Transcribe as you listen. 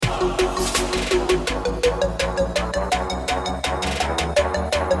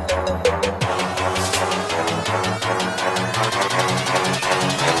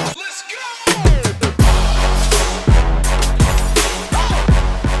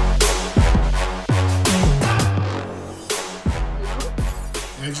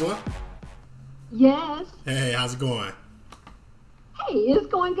Angela? Yes. Hey, how's it going? Hey, it's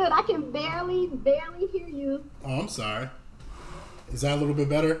going good. I can barely hear you. Oh, I'm sorry. Is that a little bit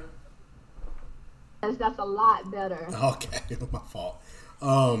better? Yes, that's a lot better. Okay, my fault.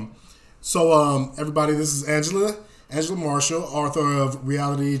 Everybody, this is Angela Marshall, author of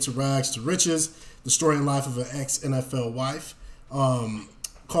Reality to Rags to Riches, the story and life of an ex-NFL wife.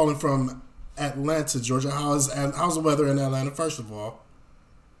 Calling from Atlanta, Georgia. How's the weather in Atlanta, first of all?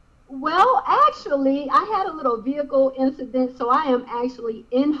 Well, actually, I had a little vehicle incident, so I am actually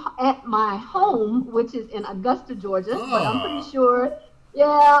at my home, which is in Augusta, Georgia. But I'm pretty Oh, sure,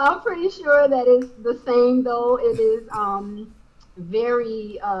 I'm pretty sure that it's the same. Though it is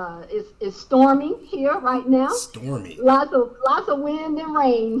very it's storming here right now. stormy. Lots of wind and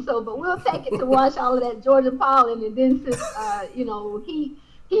rain. So, but we'll take it to wash all of that Georgia pollen, and then since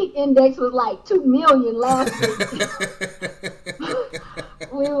heat index was like 2 million last week.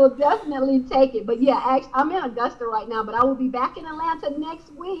 We will definitely take it. But yeah, actually, I'm in Augusta right now, but I will be back in Atlanta next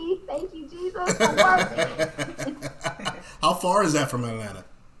week. Thank you, Jesus, for work. How far is that from Atlanta?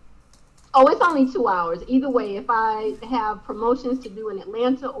 Oh, it's only 2 hours. Either way, if I have promotions to do in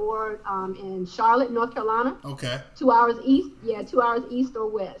Atlanta or in Charlotte, North Carolina, Okay. 2 hours east. Yeah, 2 hours east or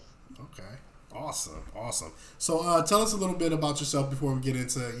west. Okay. Awesome. So tell us a little bit about yourself before we get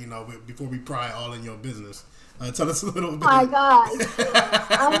into, before we pry all in your business. Tell us a little bit. Oh my gosh.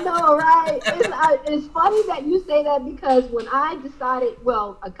 I know, right? It's funny that you say that because when I decided,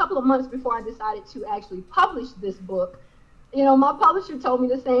 well, a couple of months before I decided to actually publish this book, my publisher told me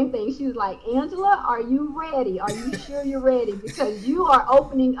the same thing. She was like, Angela, are you ready? Are you sure you're ready? Because you are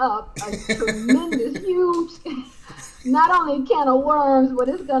opening up a tremendous, huge, not only a can of worms, but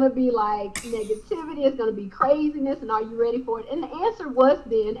it's going to be like negativity. It's going to be craziness. And are you ready for it? And the answer was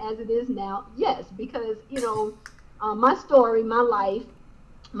then, as it is now, yes. Because, my story, my life,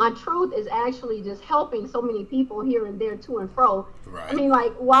 my truth is actually just helping so many people here and there to and fro. Right. I mean,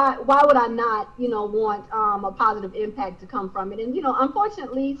 like, why would I not, want a positive impact to come from it? And,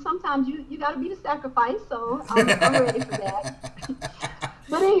 unfortunately, sometimes you got to be the sacrifice. So I'm ready for that.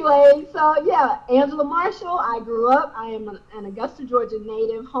 But anyway, so yeah, Angela Marshall. I grew up. I am an Augusta, Georgia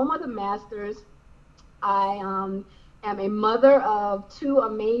native, home of the Masters. I am a mother of two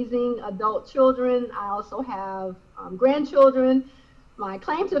amazing adult children. I also have grandchildren. My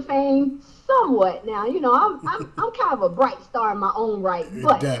claim to fame, somewhat now, I'm kind of a bright star in my own right,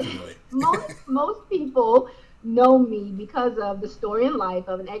 but Definitely. most people know me because of the story in life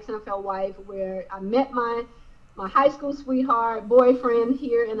of an ex-NFL wife where I met my high school sweetheart boyfriend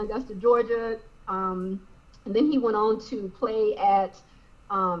here in Augusta, Georgia, and then he went on to play at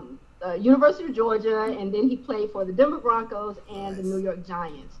University of Georgia, and then he played for the Denver Broncos and the New York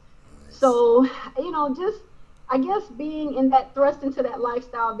Giants. Nice. So, just I guess being in that thrust into that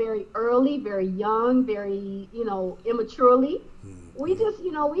lifestyle very early, very young, very, immaturely, we just,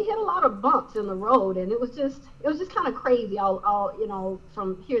 we hit a lot of bumps in the road, and it was just kind of crazy all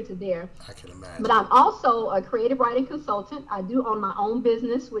from here to there. I can imagine. But I'm also a creative writing consultant. I do own my own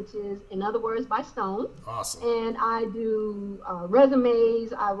business, which is In Other Words by Stone. Awesome. And I do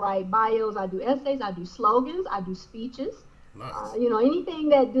resumes, I write bios, I do essays, I do slogans, I do speeches. Nice. Anything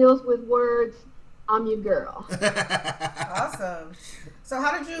that deals with words, I'm your girl. Awesome. So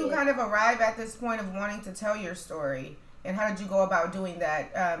how did you kind of arrive at this point of wanting to tell your story? And how did you go about doing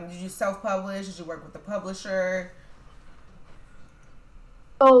that? Did you self-publish? Did you work with a publisher?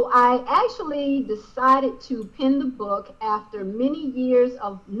 So I actually decided to pen the book after many years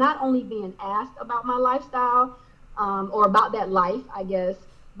of not only being asked about my lifestyle or about that life, I guess,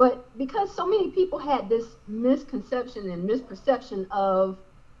 but because so many people had this misconception and misperception of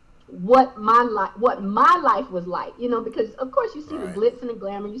what my life was like, because of course you see the glitz and the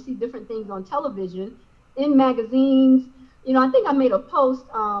glamour, you see different things on television, in magazines. I think I made a post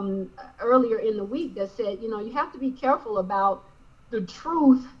earlier in the week that said, you have to be careful about the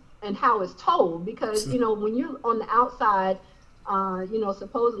truth and how it's told, because when you're on the outside,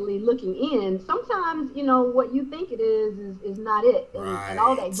 supposedly looking in, sometimes what you think it is not it, and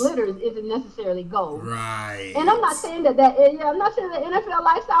all that glitters isn't necessarily gold. Right. And I'm not saying that I'm not saying that NFL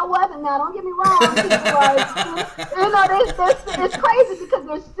lifestyle wasn't. Now, don't get me wrong. People are, it's crazy because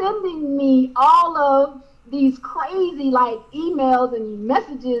they're sending me all of these crazy like emails and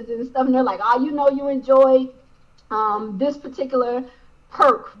messages and stuff, and they're like, you enjoy this particular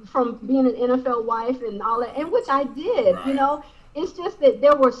perk from being an NFL wife and all that, and which I did. Right. It's just that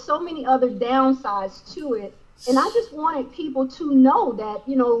there were so many other downsides to it, and I just wanted people to know that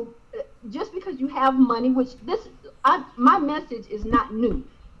just because you have money, my message is not new.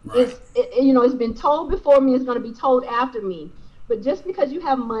 Right. It's been told before me. It's going to be told after me. But just because you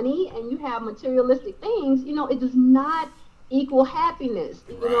have money and you have materialistic things, it does not equal happiness.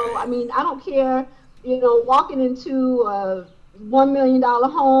 I Right. mean, I don't care, walking into a $1 million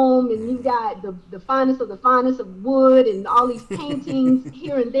home and you got the finest of the finest of wood and all these paintings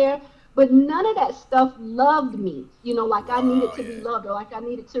here and there. But none of that stuff loved me, like I needed Oh to be yeah. loved or like I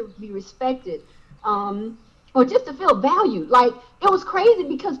needed to be respected. Um, or just to feel valued. Like it was crazy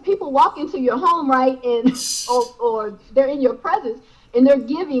because people walk into your home, right, and or they're in your presence and they're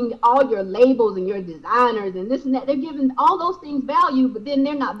giving all your labels and your designers and this and that. They're giving all those things value, but then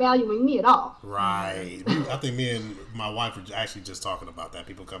they're not valuing me at all. Right. I think me and my wife were actually just talking about that.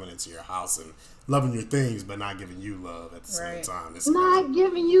 People coming into your house and loving your things, but not giving you love at the same Right. time. It's crazy. Not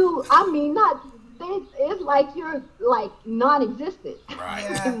giving you, I mean, not it's like you're like non-existent, Right.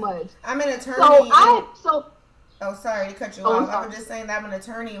 pretty Yeah. much. I'm an So attorney and I so oh, sorry to cut you oh, I'm off. I sorry. was just saying that I'm an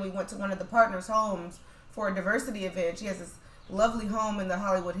attorney and we went to one of the partners' homes for a diversity event. She has this lovely home in the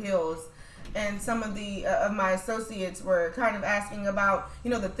Hollywood Hills. And some of the of my associates were kind of asking about,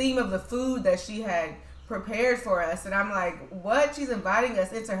 the theme of the food that she had prepared for us. And I'm like, what? She's inviting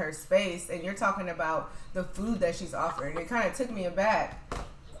us into her space and you're talking about the food that she's offering. It kind of took me aback.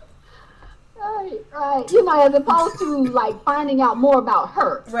 Right, right. As opposed to like finding out more about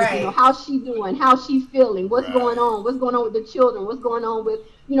her. Right. How she doing, how she feeling, Right. what's going on with the children, what's going on with,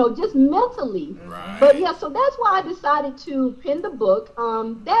 just mentally. But Right. yeah, so that's why I decided to pen the book.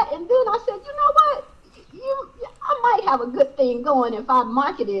 That and then I said, you know what? I might have a good thing going if I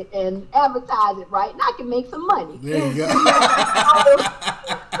market it and advertise it right, and I can make some money. There you go.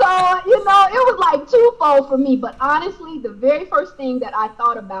 So, it was like twofold for me. But honestly, the very first thing that I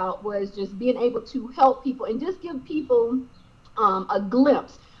thought about was just being able to help people and just give people a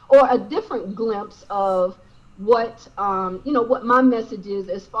glimpse or a different glimpse of what my message is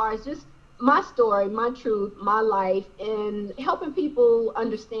as far as just my story, my truth, my life, and helping people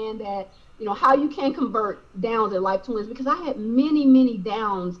understand that, how you can convert downs in life to wins. Because I had many, many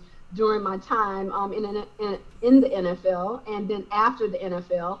downs during my time in the NFL and then after the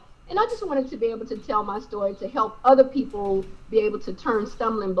NFL. And I just wanted to be able to tell my story to help other people be able to turn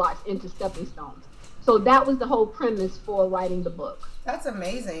stumbling blocks into stepping stones. So that was the whole premise for writing the book. That's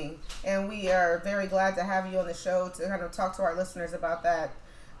amazing. And we are very glad to have you on the show to kind of talk to our listeners about that.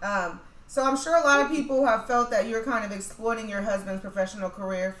 So I'm sure a lot of people have felt that you're kind of exploiting your husband's professional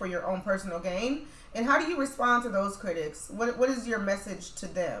career for your own personal gain. And how do you respond to those critics? What is your message to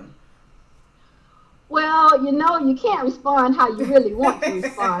them? Well, you can't respond how you really want to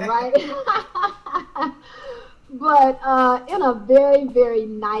respond, right? But in a very, very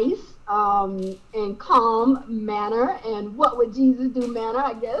nice and calm manner, and what would Jesus do manner,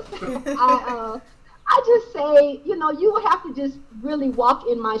 I guess. I just say, you will have to just really walk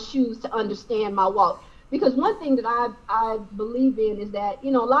in my shoes to understand my walk. Because one thing that I believe in is that, a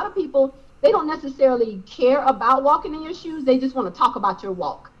lot of people, they don't necessarily care about walking in your shoes. They just want to talk about your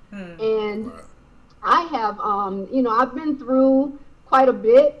walk. And Right. I have, I've been through quite a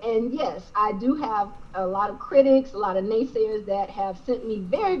bit, and yes, I do have a lot of critics, a lot of naysayers that have sent me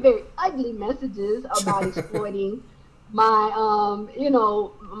very, very ugly messages about exploiting my,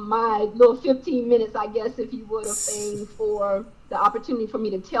 my little 15 minutes, I guess, if you would, of fame for the opportunity for me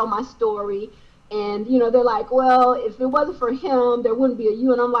to tell my story. And, they're like, well, if it wasn't for him, there wouldn't be a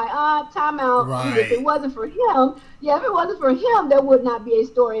you. And I'm like, time out. If it Right. wasn't for him, yeah, if it wasn't for him, there would not be a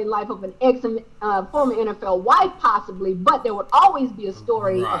story in life of an former NFL wife, possibly, but there would always be a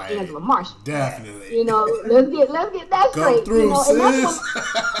story of Right. Angela Marshall. Definitely. Let's get that Come straight. through, And that's sis.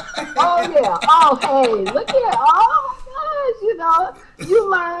 what, oh yeah, oh hey, look here, oh my gosh, you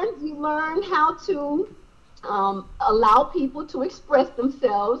learn how to allow people to express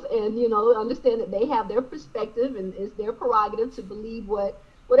themselves and understand that they have their perspective and it's their prerogative to believe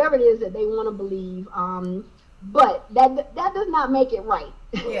whatever it is that they want to believe, but that does not make it right.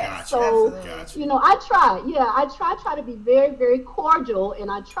 Yes, Gotcha. So Gotcha. I try to be very, very cordial, and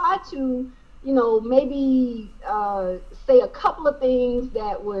I try to maybe say a couple of things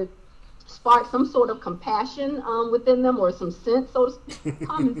that would spark some sort of compassion within them or some sense, so to speak,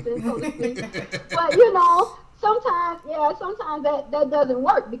 common sense, so to speak. But sometimes that doesn't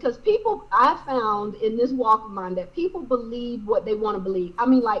work because people, I found in this walk of mine that people believe what they want to believe. I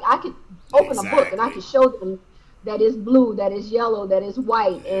mean, like I could open a book and I Exactly. could show them that is blue, that is yellow, that is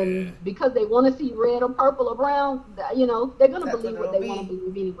white, Yeah. and because they want to see red or purple or brown, they're gonna That's what believe what it'll they want to be.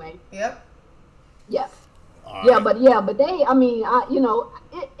 believe anyway. Yep. Yeah. All Yeah, right. but they, I mean,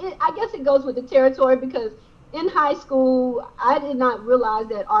 I guess it goes with the territory because in high school, I did not realize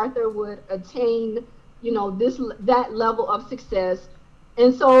that Arthur would attain, that level of success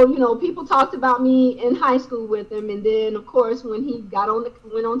And so, people talked about me in high school with him, and then of course when he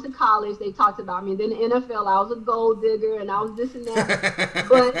went on to college, they talked about me. And then the NFL, I was a gold digger, and I was this and that.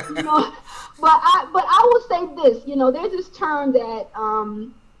 But I will say this, there's this term that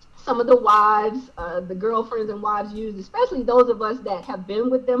some of the wives, the girlfriends and wives use, especially those of us that have been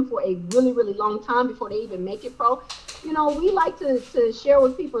with them for a really, really long time before they even make it pro. We like to share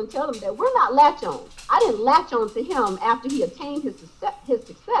with people and tell them that we're not latch on. I didn't latch on to him after he attained his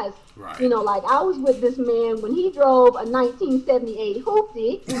success. Right. Like I was with this man when he drove a 1978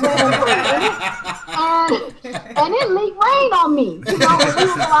 hoopty, and it leaked rain on me. When we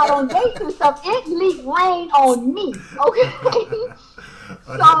would go out on dates and stuff, it leaked rain on me. Okay.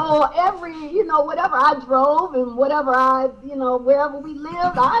 So every, whatever I drove and whatever wherever we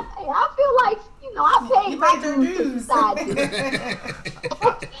lived, I feel like, I paid my dues to society.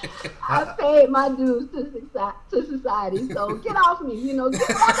 I paid my dues to society. So get off me, get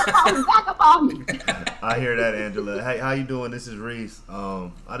back up on me. I hear that, Angela. Hey, how you doing? This is Reese. I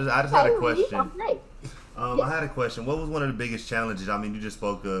just had a question. Reese, I'm great. I had a question. What was one of the biggest challenges? I mean, you just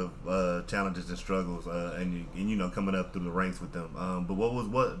spoke of challenges and struggles, and coming up through the ranks with them. But what was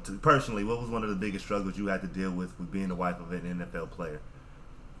one of the biggest struggles you had to deal with being the wife of an NFL player?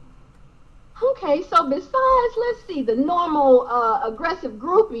 Okay, so besides, let's see, the normal aggressive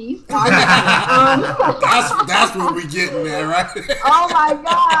groupies. That's what we're getting there, right? Oh my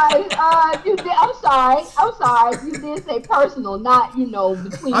God! You did. I'm sorry. You did say personal, not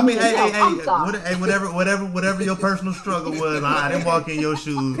between. I mean, hey, whatever your personal struggle was. I didn't walk in your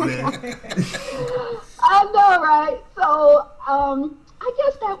shoes, man. I know, right? So, I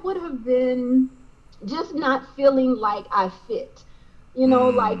guess that would have been just not feeling like I fit.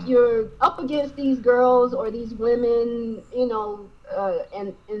 Like you're up against these girls or these women,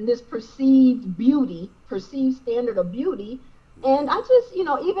 and this perceived standard of beauty. And I just,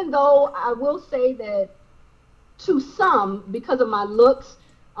 even though I will say that to some, because of my looks,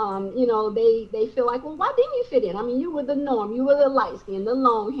 they feel like, well, why didn't you fit in? I mean, you were the norm. You were the light skin, the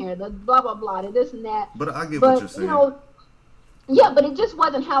long hair, the blah, blah, blah, the this and that. But I get what you're saying. Yeah, but it just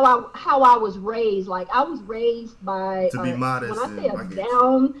wasn't how I was raised. Like I was raised by to be modest. When I say a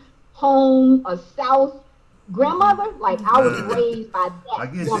down home, a South grandmother, like I was raised by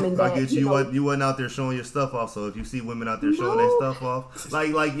that woman. I get you. You wasn't out there showing your stuff off. So if you see women out there showing their stuff off,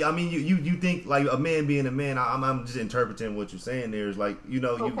 like I mean, you think like a man being a man. I'm just interpreting what you're saying there is like you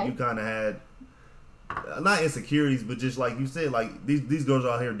kind of had. Not insecurities, but just like you said, like these girls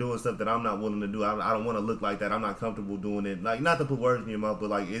are out here doing stuff that I'm not willing to do. I don't want to look like that. I'm not comfortable doing it. Like not to put words in your mouth, but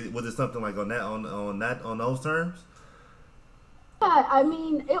like was it something like on those terms? Yeah, I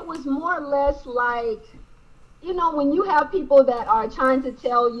mean it was more or less like when you have people that are trying to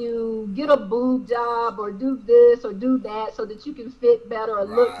tell you get a boob job or do this or do that so that you can fit better or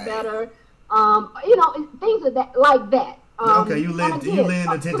look better, things of that like that. Okay, you lend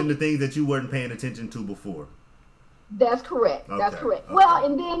attention to things that you weren't paying attention to before. That's correct. Okay. That's correct. Okay. Well,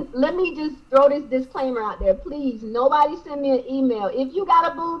 and then let me just throw this disclaimer out there. Please, nobody send me an email. If you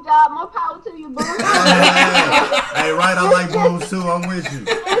got a boob job, more power to you, boo. Hey, right, I like boobs too. I'm with you.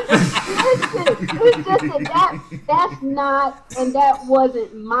 It's just that's not, and that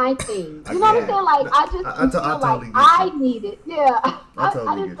wasn't my thing. You know what I'm saying? Like, I just feel like I needed, I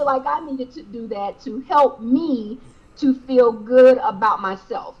just feel like I needed to do that to help me to feel good about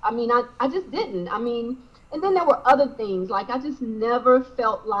myself. I mean, I just didn't. I mean, and then there were other things. Like, I just never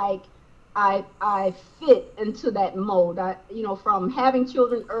felt like I fit into that mold. From having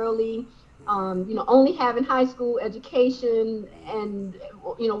children early, only having high school education and,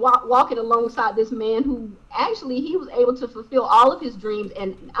 walking alongside this man who actually, he was able to fulfill all of his dreams.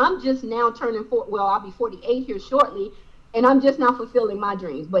 And I'm just now turning I'll be 48 here shortly. And I'm just now fulfilling my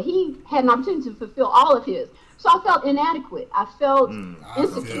dreams. But he had an opportunity to fulfill all of his. So I felt inadequate. I felt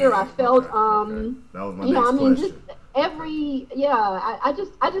insecure. I felt, that was my next question.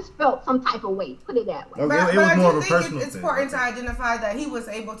 I just felt some type of way. Put it that way. Okay, it was more of a personal thing. It's important to identify that he was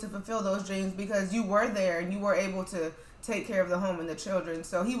able to fulfill those dreams because you were there and you were able to take care of the home and the children.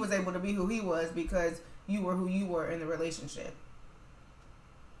 So he was able to be who he was because you were who you were in the relationship.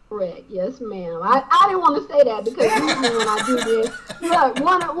 Correct. Yes, ma'am. I didn't want to say that because usually when I do this, look,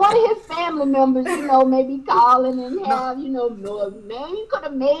 one of his family members, maybe calling and have, no, man, you could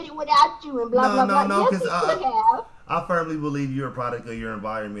have made it without you and blah, blah, blah. Yes, he could have. I firmly believe you're a product of your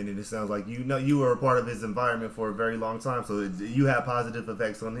environment, and it sounds like you were a part of his environment for a very long time. So you have positive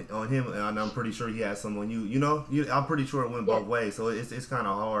effects on him, and I'm pretty sure he has some on you. I'm pretty sure it went both ways. So it's kind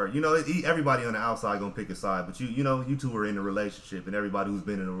of hard. Everybody on the outside gonna pick a side, but you two are in a relationship, and everybody who's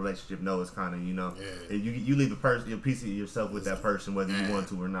been in a relationship knows it's kind of you leave a piece of yourself with that person whether you want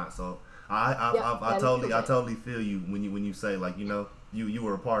to or not. So I totally feel you when you say like you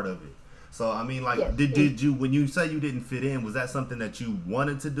were a part of it. So I mean, like, yes, did you, when you say you didn't fit in, was that something that you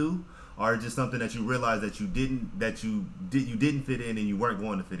wanted to do, or just something that you realized that you didn't fit in and you weren't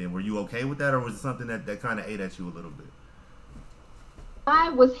going to fit in? Were you okay with that, or was it something that kind of ate at you a little bit? I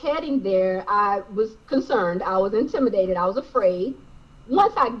was heading there. I was concerned. I was intimidated. I was afraid.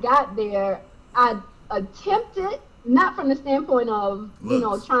 Once I got there, I attempted, not from the standpoint of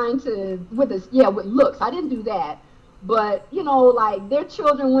looks. Trying to with looks. I didn't do that. But, like their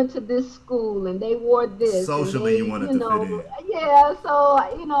children went to this school and they wore this. Socially, you wanted to fit in. Yeah, so,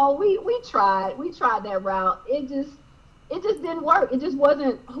 we tried that route. It just didn't work. It just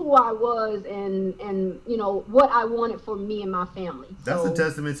wasn't who I was and what I wanted for me and my family. That's a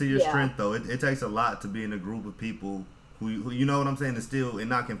testament to your strength, though. It takes a lot to be in a group of people who you know what I'm saying, and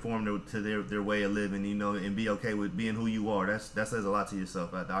not conform to their way of living, and be okay with being who you are. That says a lot to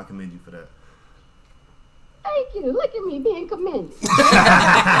yourself. I commend you for that. Thank you. Look at me being commended.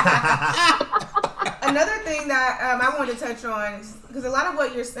 Another thing that I wanted to touch on, because a lot of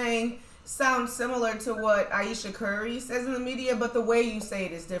what you're saying sounds similar to what Ayesha Curry says in the media, but the way you say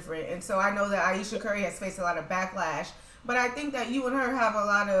it is different. And so I know that Ayesha Curry has faced a lot of backlash, but I think that you and her have a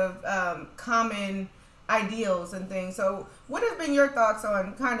lot of common ideals and things. So what have been your thoughts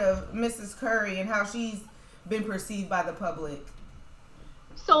on kind of Mrs. Curry and how she's been perceived by the public?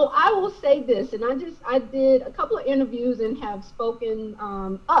 So I will say this, and I did a couple of interviews and have spoken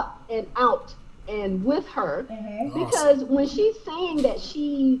up and out and with her, because when she's saying that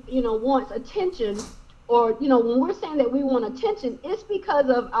she, wants attention, or, when we're saying that we want attention, it's because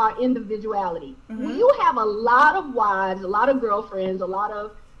of our individuality. Mm-hmm. You have a lot of wives, a lot of girlfriends, a lot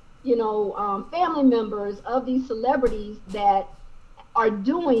of, family members of these celebrities that are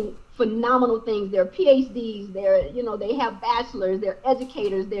doing phenomenal things. They're PhDs, they have bachelors, they're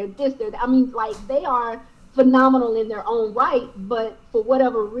educators, they're this, they are phenomenal in their own right, but for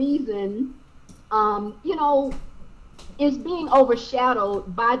whatever reason, is being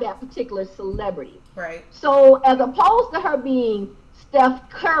overshadowed by that particular celebrity. Right. So as opposed to her being Steph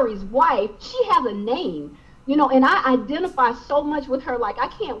Curry's wife, she has a name. And I identify so much with her. Like, I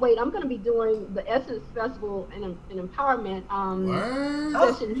can't wait. I'm going to be doing the Essence Festival and Empowerment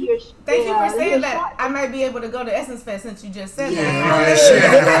session here. Thank you for saying that. I might be able to go to Essence Fest since you just said that. Right.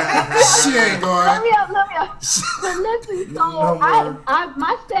 She ain't going. Let me up. So listen,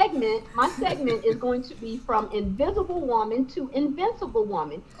 my segment is going to be from Invisible Woman to Invincible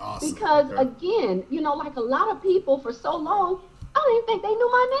Woman. Awesome. Because, again, like a lot of people for so long, I didn't think they knew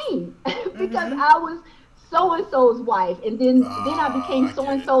my name because I was so-and-so's wife, and then I became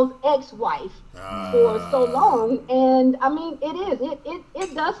so-and-so's ex-wife for so long. And I mean,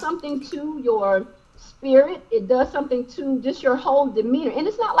 it does something to your spirit. It does something to just your whole demeanor. And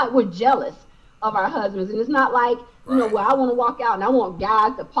it's not like we're jealous of our husbands, and it's not like where I want to walk out and I want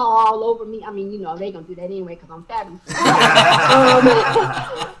guys to paw all over me. I mean, they gonna do that anyway because I'm fabulous.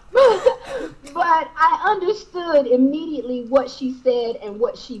 But I understood immediately what she said and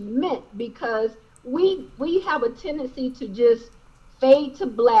what she meant, because we have a tendency to just fade to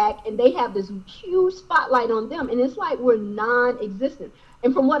black, and they have this huge spotlight on them, and it's like we're non-existent.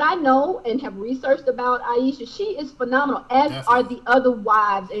 And from what I know and have researched about Ayesha, she is phenomenal, as are the other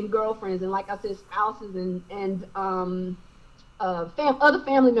wives and girlfriends, and like I said, spouses and other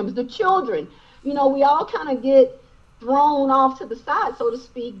family members, the children. We all kind of get thrown off to the side, so to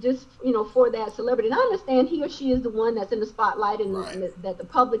speak, just for that celebrity. And I understand he or she is the one that's in the spotlight, and that the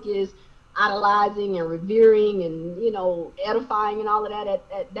public is idolizing and revering and edifying and all of that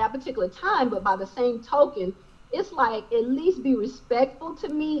at that particular time. But by the same token, it's like, at least be respectful to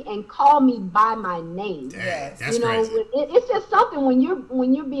me and call me by my name. Yes, that's crazy. It's just something when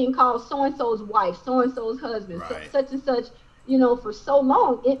you're being called so and so's wife, so and so's husband, such and such. For so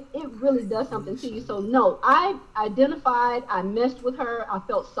long, it really does something to you. So no, I identified, I messed with her, I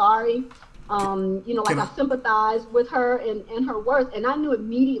felt sorry. I sympathized with her and her words, and I knew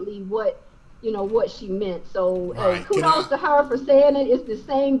immediately what she meant. So kudos to her for saying it. It's the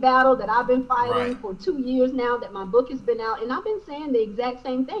same battle that I've been fighting for 2 years now that my book has been out, and I've been saying the exact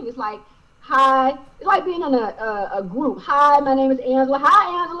same thing. It's like, hi, it's like being in a group. Hi, my name is Angela.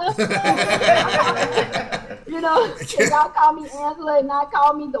 Hi, Angela. Can y'all call me Angela and not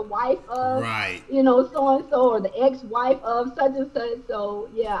call me the wife of, right. So and so, or the ex-wife of such and such. So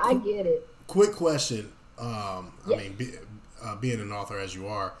yeah, I get it. Quick question. Yes. I mean, being an author as you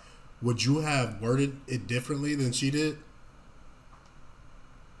are, would you have worded it differently than she did?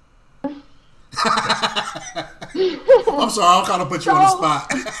 I'm sorry, I'll kind of put you on the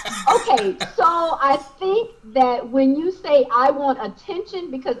spot. Okay, so I think that when you say I want attention,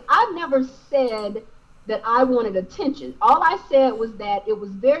 because I've never said that I wanted attention. All I said was that it was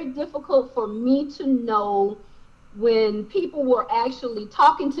very difficult for me to know when people were actually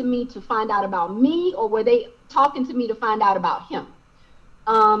talking to me to find out about me, or were they talking to me to find out about him.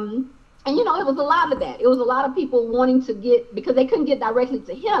 And it was a lot of that. It was a lot of people wanting to get, because they couldn't get directly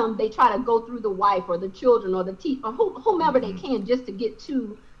to him, they try to go through the wife or the children or the or whomever they can just to get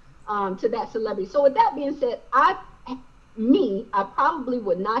to that celebrity. So with that being said, I probably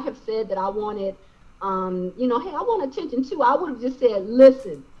would not have said that I wanted, hey, I want attention too. I would have just said,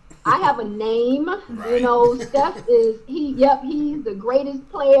 listen, I have a name, right. Steph he's the greatest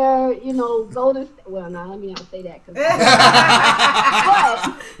player, go to, well, no, let me not say that, but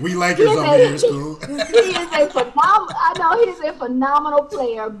we Lakers over here, school. He is a phenomenal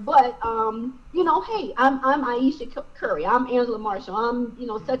player, but, hey, I'm Aisha Curry, I'm Angela Marshall, I'm,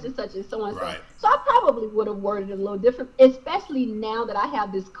 such and such and so and so. Right. So I probably would have worded it a little different, especially now that I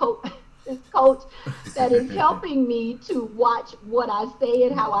have this coach that is helping me to watch what I say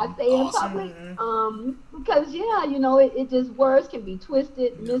and how I say in public. Because it just, words can be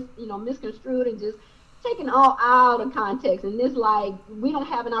twisted, misconstrued, and just taken all out of context. And it's like we don't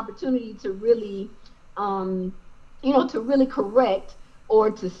have an opportunity to really, to really correct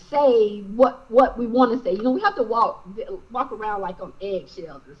or to say what we want to say. We have to walk around like on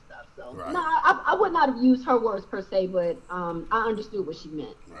eggshells and stuff. So right. no, I would not have used her words per se, but I understood what she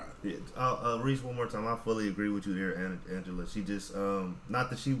meant. Right. Yeah. Reese, one more time. I fully agree with you there, Angela. She just not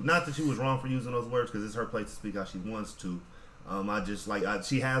that she was wrong for using those words, because it's her place to speak how she wants to.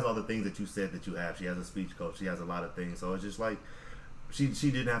 She has all the things that you said that you have. She has a speech coach. She has a lot of things. So it's just like she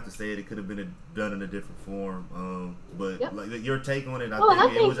didn't have to say it. It could have been done in a different form. But Yep. like your take on it, I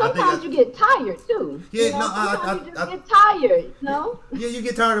think sometimes you get tired too. Yeah, you just get tired. Yeah, you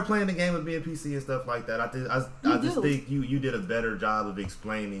get tired of playing the game of being PC and stuff like that. I just think you did a better job of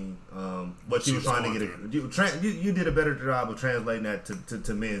explaining what you were trying to get. You did a better job of translating that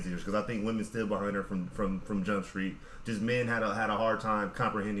to men's ears, because I think women still behind her from Jump Street. Just men had a hard time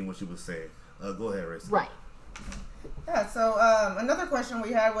comprehending what she was saying. Go ahead, Race. Right. Yeah, so another question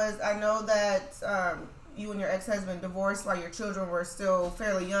we had was, I know that you and your ex-husband divorced while your children were still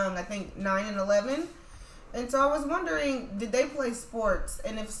fairly young, I think 9 and 11. And so I was wondering, did they play sports?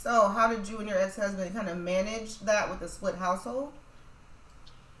 And if so, how did you and your ex-husband kind of manage that with a split household?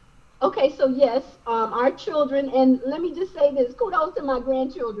 Okay, so yes, our children, and let me just say this, kudos to my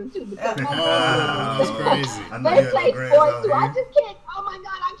grandchildren too, because that's crazy. They play sports too. I just can't, oh my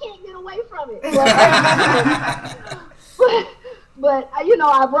God, I can't get away from it. But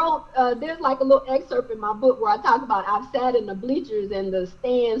I wrote, there's like a little excerpt in my book where I talk about I've sat in the bleachers and the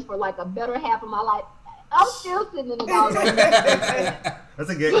stands for like a better half of my life. I'm still sitting in the dog.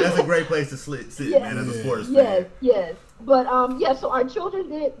 That's a great place to sit, man, as a sports fan. Yes. But so our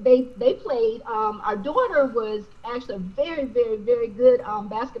children they played. Our daughter was actually a very, very, very good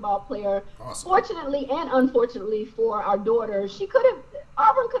basketball player. Awesome. Fortunately and unfortunately for our daughter,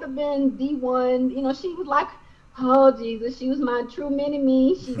 Auburn could have been D1. She was like, oh Jesus, she was my true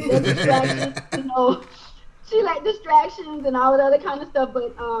mini-me. She let distractions, she let distractions and all that other kind of stuff.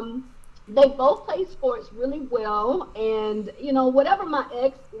 But they both played sports really well, and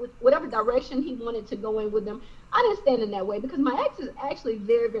whatever direction he wanted to go in with them, I didn't stand in that way, because my ex is actually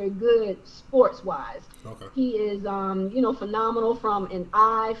very, very good sports wise. Okay. He is phenomenal from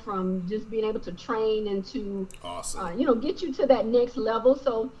just being able to train and to awesome. Get you to that next level.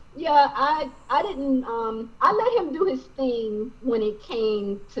 So yeah, I didn't I let him do his thing when it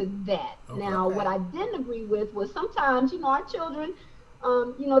came to that. Okay. Now what I didn't agree with was sometimes our children,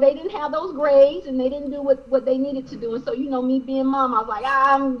 they didn't have those grades and they didn't do what they needed to do. And so, me being mom, I was like,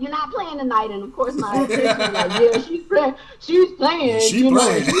 you're not playing tonight. And of course my kids were like, yeah, she's playing. She's playing. She's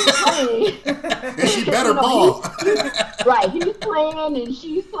playing. And she better ball. Right. He's playing and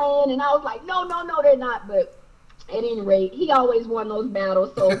she's playing. And I was like, no, they're not. But at any rate, he always won those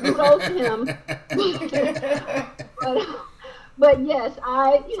battles. So kudos to him. But yes,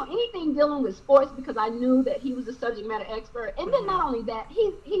 anything dealing with sports, because I knew that he was a subject matter expert. And then not only that,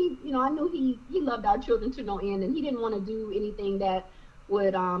 I knew he loved our children to no end, and he didn't want to do anything that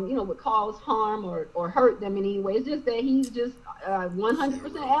would cause harm or hurt them in any way. It's just that he's just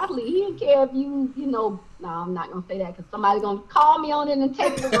 100% athlete. He didn't care if no, I'm not gonna say that because somebody's gonna call me on it and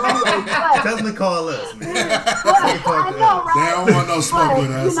take it the wrong way. But, tell them to call us, man. I know, right? They don't want no smoke with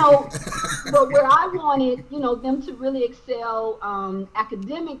us. But where I wanted, them to really excel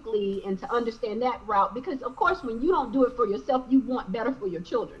academically and to understand that route, because of course, when you don't do it for yourself, you want better for your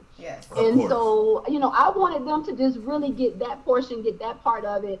children. Yes. And so, I wanted them to just really get that portion, get that part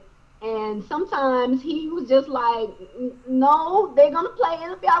of it. And sometimes he was just like, no, they're gonna play.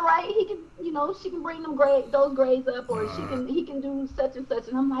 It'll be all right. He can, she can bring those grades up, or he can do such and such.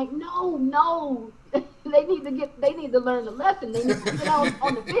 And I'm like, no, they need to learn the lesson. They need to sit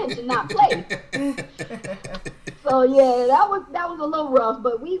on the bench and not play. So yeah, that was a little rough,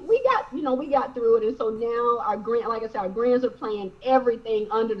 but we got through it. And so now our grands are playing everything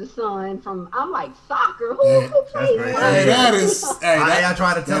under the sun. I'm like, soccer? Who plays that? I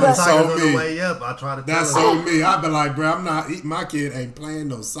try to tell them soccer's on the way up. I try to tell them. That's so me. I be like, bro, my kid ain't playing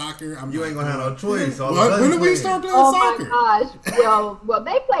no soccer. You ain't gonna have no choice. When did we start playing soccer? Oh my gosh. Well,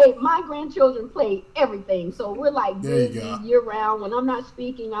 they play. My grandchildren play everything. So we're like busy year round. When I'm not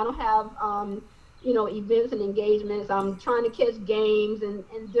speaking, I don't have events and engagements. I'm trying to catch games and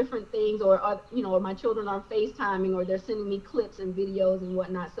different things, or my children are FaceTiming, or they're sending me clips and videos and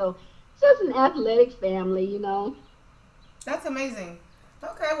whatnot. So it's just an athletic family, That's amazing.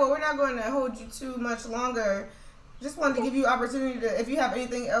 Okay, well, we're not going to hold you too much longer. Just wanted to give you opportunity to, if you have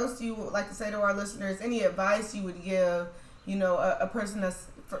anything else you would like to say to our listeners, any advice you would give, a person that's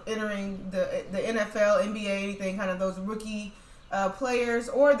entering the NFL, NBA, anything, kind of those rookie players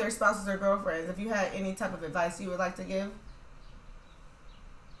or their spouses or girlfriends, if you had any type of advice you would like to give?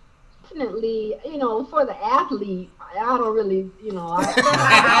 Definitely, for the athlete, I don't really, look,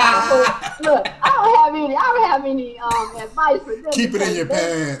 I don't have any advice for them. Keep it in your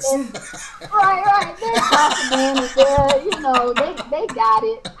pants. Right. They're confident. They got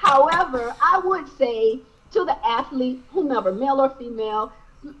it. However, I would say to the athlete, whomever, male or female,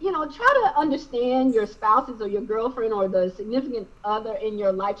 try to understand your spouses or your girlfriend or the significant other in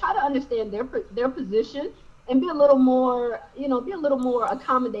your life. Try to understand their position and be a little more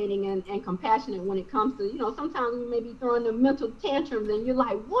accommodating and compassionate when it comes to, sometimes we may be throwing the mental tantrums and you're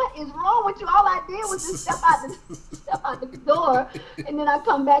like, what is wrong with you? All I did was just step out the door, and then I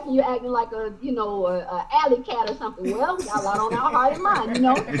come back and you're acting like a alley cat or something. Well, we got a lot on our heart and mind,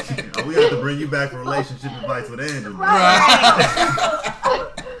 We have to bring you back for relationship advice with Andrew. Right.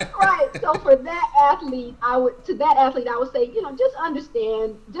 So for that athlete, I would say,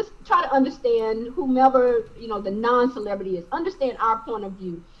 just try to understand whomever, the non-celebrity is. Understand our point of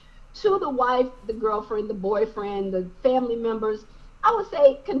view. To the wife, the girlfriend, the boyfriend, the family members, I would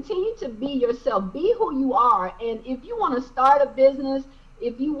say continue to be yourself. Be who you are. And if you want to start a business,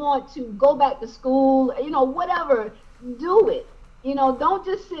 if you want to go back to school, whatever, do it. Don't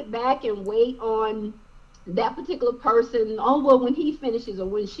just sit back and wait on that particular person. Oh, well, when he finishes or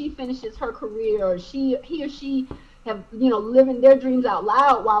when she finishes her career, or he or she have living their dreams out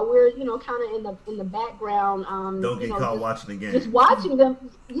loud while we're kind of in the background. Don't get caught watching the game. Just watching them.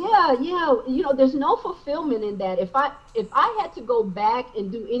 Yeah. There's no fulfillment in that. If I had to go back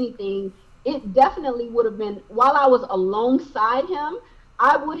and do anything, it definitely would have been while I was alongside him.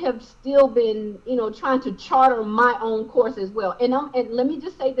 I would have still been trying to charter my own course as well. And let me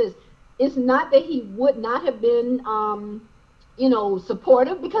just say this. It's not that he would not have been,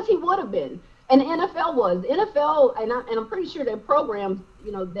 supportive, because he would have been. And the NFL was. The NFL, and I'm pretty sure their programs,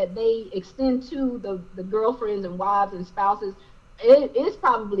 that they extend to the girlfriends and wives and spouses, it is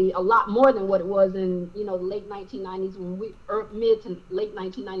probably a lot more than what it was in, the late 1990s mid to late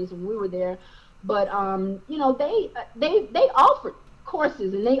 1990s when we were there. But, they offered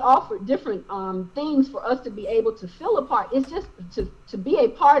courses and they offered different things for us to be able to fill a part. It's just to be a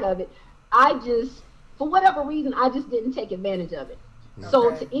part of it. For whatever reason, I just didn't take advantage of it. Okay.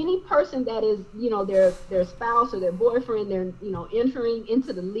 So to any person that is, their spouse or their boyfriend, they're, entering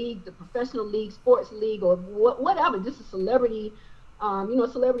into the league, the professional league, sports league, or whatever, just a celebrity,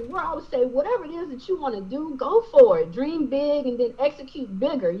 celebrity world, I would say whatever it is that you want to do, go for it. Dream big and then execute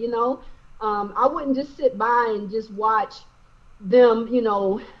bigger, I wouldn't just sit by and just watch them,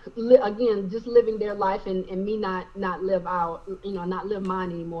 again, just living their life and me not live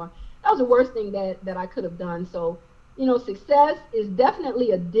mine anymore. That was the worst thing that I could have done. So, success is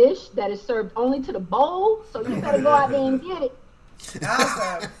definitely a dish that is served only to the bowl. So you better go out there and get it.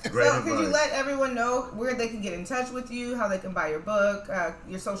 Awesome. So could you let everyone know where they can get in touch with you, how they can buy your book,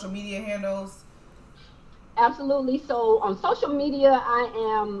 your social media handles? Absolutely. So on social media,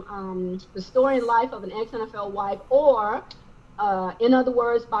 I am The Story and Life of an Ex-NFL Wife, or In Other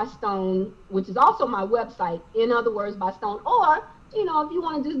Words by Stone, which is also my website, In Other Words by Stone. Or, you know, if you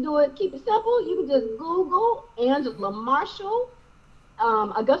want to just do it, keep it simple, you can just Google Angela Marshall,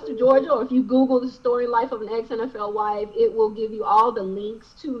 Augusta, Georgia, or if you Google the story life of an ex-NFL wife, it will give you all the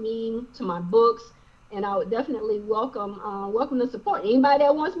links to me, to my books, and I would definitely welcome the support. Anybody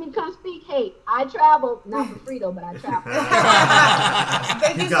that wants me to come speak, hey, I travel, not for free though, but I travel.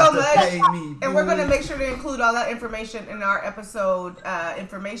 Thank you so much. And we're going to make sure to include all that information in our episode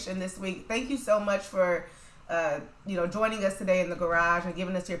information this week. Thank you so much for joining us today in the garage and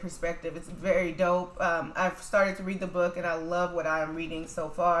giving us your perspective. It's very dope. I've started to read the book and I love what I'm reading so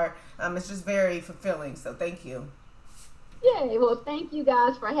far. It's just very fulfilling. So thank you. Yay. Well, thank you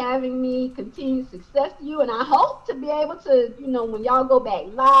guys for having me. Continued success to you. And I hope to be able to, when y'all go back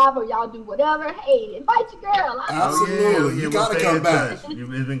live or y'all do whatever, hey, invite your girl. Absolutely. You got to come back.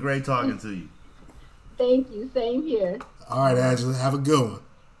 It's been great talking to you. Thank you. Same here. All right, Angela. Have a good one.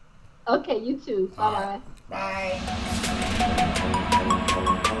 Okay, you too. Bye-bye.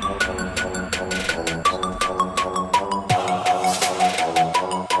 Bye.